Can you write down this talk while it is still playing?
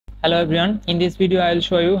Hello everyone, in this video I will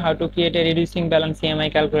show you how to create a reducing balance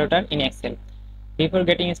EMI calculator in Excel. Before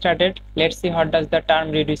getting started, let's see what does the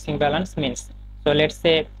term reducing balance means. So let's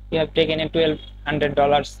say you have taken a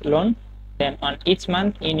 $1,200 loan, then on each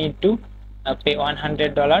month you need to pay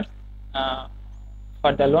 $100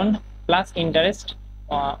 for the loan plus interest.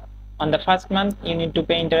 On the first month you need to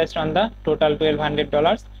pay interest on the total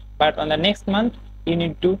 $1,200, but on the next month you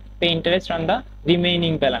need to pay interest on the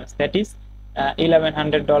remaining balance, that is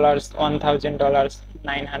 $1,100, $1,000,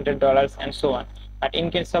 $900, and so on. But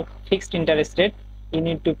in case of fixed interest rate, you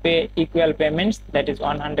need to pay equal payments, that is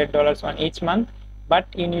 $100 on each month, but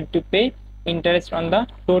you need to pay interest on the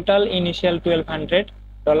total initial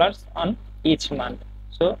 $1,200 on each month.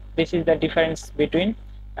 So this is the difference between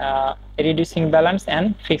reducing balance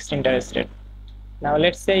and fixed interest rate. Now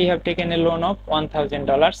let's say you have taken a loan of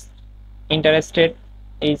 $1,000. Interest rate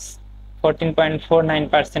is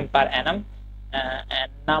 14.49% per annum, and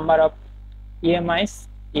number of EMIs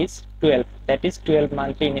is 12, that is 12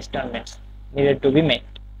 monthly installments needed to be made.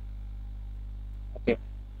 Okay.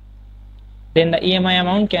 Then the EMI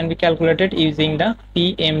amount can be calculated using the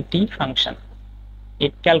PMT function.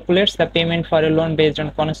 It calculates the payment for a loan based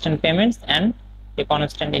on constant payments and a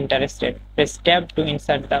constant interest rate. Press tab to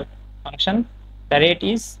insert the function. The rate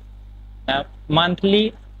is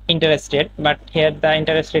monthly interest rate, but here the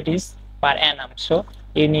interest rate is per annum, so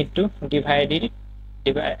you need to divide it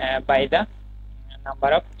by the number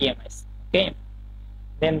of EMIs. Okay.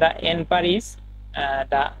 Then the N per is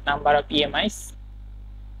the number of EMIs.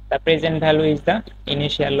 The present value is the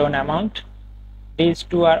initial loan amount. These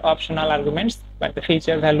two are optional arguments, but the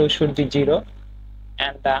future value should be 0.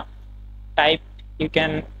 And the type, you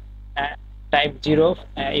can type 0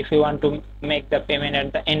 if you want to make the payment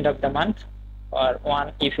at the end of the month, or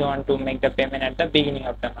 1 if you want to make the payment at the beginning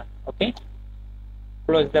of the month. Okay.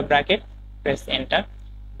 Close the bracket, press enter.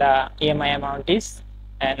 The EMI amount is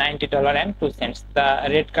 $90.02. The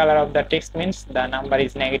red color of the text means the number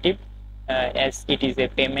is negative, as it is a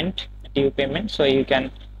payment, due payment, so you can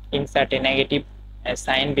insert a negative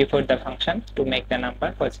sign before the function to make the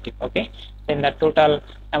number positive. Okay. Then the total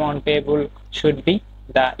amount payable should be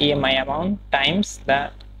the EMI amount times the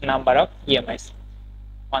number of EMIs,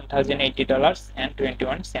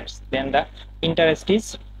 $1,080.21. Then the interest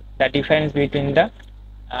is the difference between the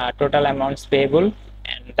total amounts payable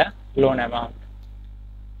and the loan amount.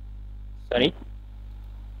 Sorry,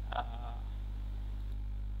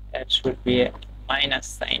 that should be a minus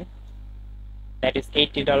sign, that is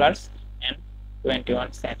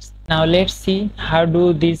 $80.21. Now let's see how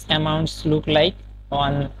do these amounts look like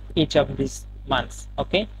on each of these months.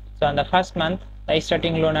 Okay, so on the first month the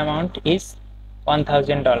starting loan amount is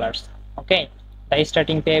 $1,000. Okay, the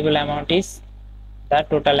starting payable amount is the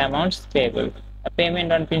total amounts payable. The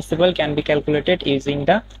payment on principal can be calculated using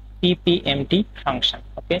the PPMT function.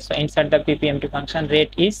 Okay, so insert the PPMT function.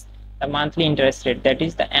 Rate is the monthly interest rate, that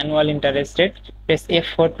is the annual interest rate. Press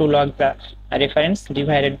F4 to log the reference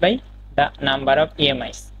divided by the number of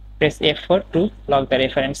EMIs. Press F4 to log the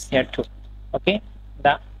reference here too. Okay,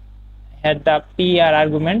 the PR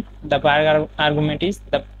argument, the PR argument is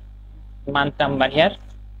the month number here,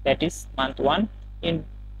 that is month 1. Do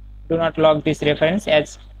not log this reference,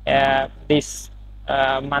 as this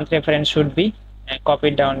month reference should be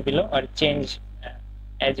copied down below, or change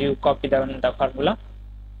as you copy down the formula,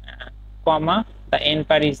 comma, the N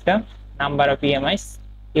per is the number of EMIs.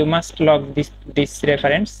 You must log this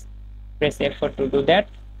reference. Press F4 to do that,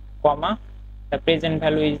 comma, the present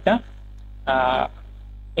value is the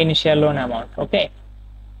initial loan amount. Okay,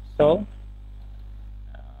 so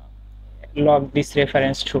log this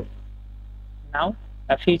reference too. Now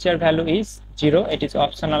the future value is 0. It is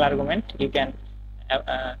optional argument, you can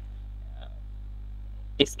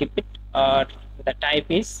skip it, or the type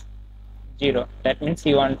is 0, that means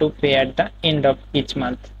you want to pay at the end of each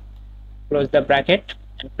month. Close the bracket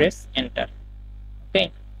and press enter. Okay,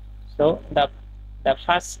 so the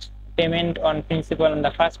first payment on principal on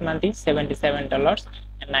the first month is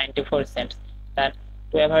 $77.94. That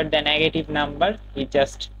to avoid the negative number, you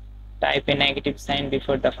just type a negative sign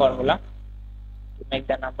before the formula to make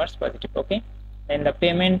the numbers positive. Okay, then the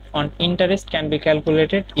payment on interest can be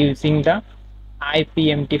calculated using the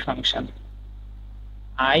IPMT function.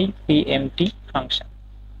 IPMT function.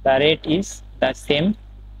 The rate is the same.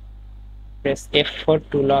 Press F4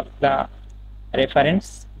 to log the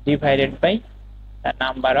reference divided by the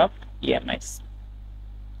number of EMIs.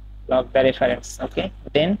 Log the reference. Okay,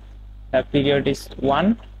 then the period is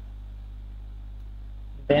 1.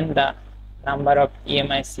 Then the number of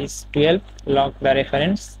EMIs is 12. Log the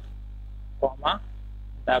reference, comma,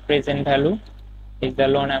 the present value is the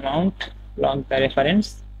loan amount. Log the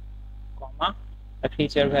reference, comma, the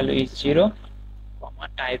future value is 0, comma,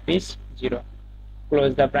 type is 0.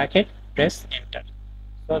 Close the bracket, press enter.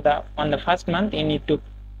 So on the first month you need to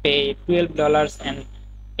pay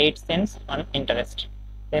 $12.08 on interest.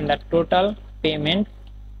 Then the total payment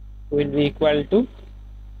will be equal to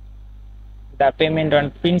the payment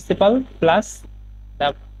on principal plus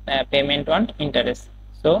the payment on interest.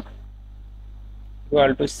 So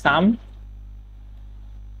equal to sum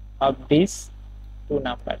of these two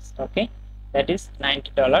numbers. Okay, that is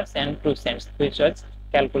 $90.02, which was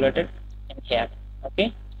calculated in here.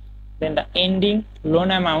 Okay, then the ending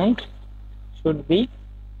loan amount should be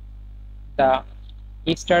the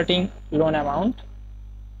starting loan amount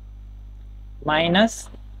minus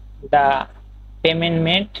the payment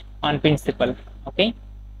made on principal. Okay,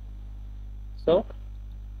 so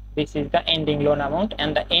this is the ending loan amount,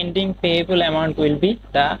 and the ending payable amount will be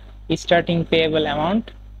the starting payable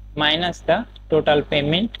amount minus the total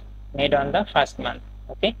payment made on the first month.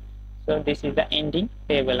 Okay, so this is the ending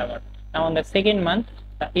payable amount. Now on the second month,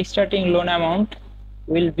 the starting loan amount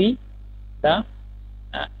will be the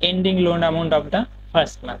ending loan amount of the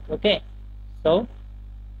first month. Okay, so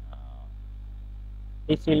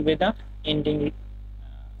this will be the ending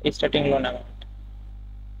starting loan amount.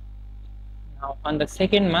 Now on the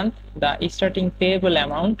second month, the starting payable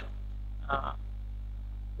amount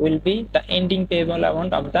will be the ending payable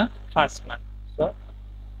amount of the first month, so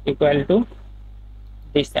equal to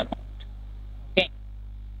this amount. Okay,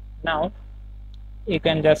 now you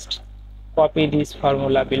can just copy this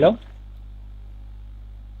formula below.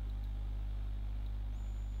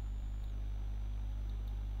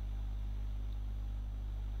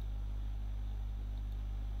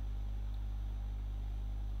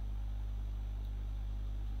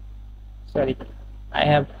 Sorry, I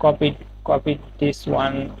have copied this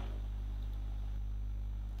one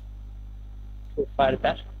to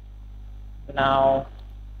further. Now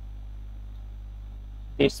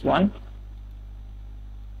this one,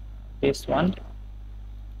 and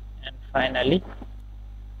finally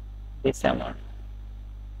this amount.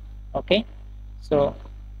 Okay, so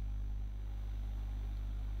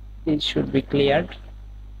this should be cleared.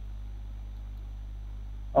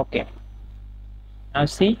 Okay, now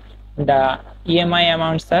see, the EMI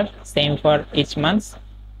amounts are same for each month,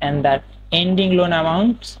 and that ending loan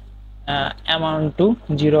amounts amount to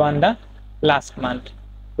 0 on the last month,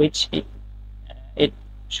 which it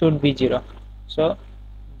should be 0. So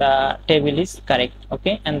the table is correct.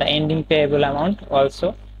 Okay, and the ending payable amount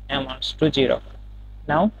also amounts to 0.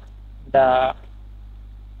 Now the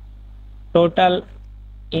total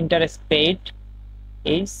interest paid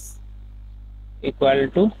is equal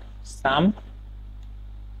to sum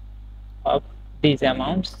of these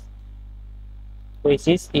amounts, which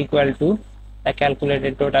is equal to the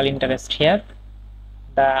calculated total interest here.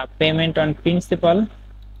 The payment on principal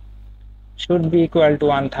should be equal to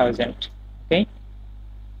 1000. Okay,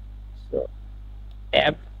 so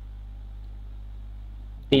tab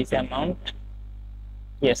this amount.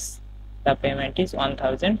 Yes, the payment is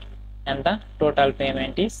 1000 and the total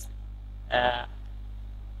payment is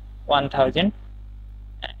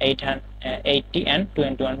 1880 and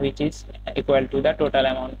 21, which is equal to the total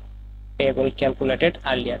amount payable calculated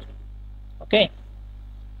earlier. Okay,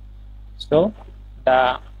 so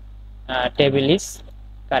the table is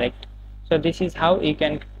correct. So this is how you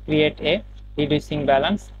can create a reducing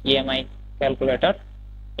balance EMI calculator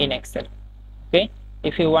in Excel. Okay,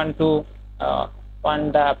 if you want to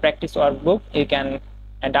want the practice workbook, you can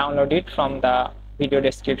download it from the video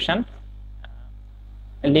description.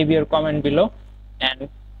 Leave your comment below and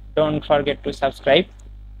don't forget to subscribe.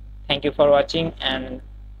 Thank you for watching, and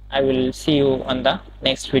I will see you on the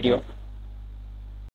next video.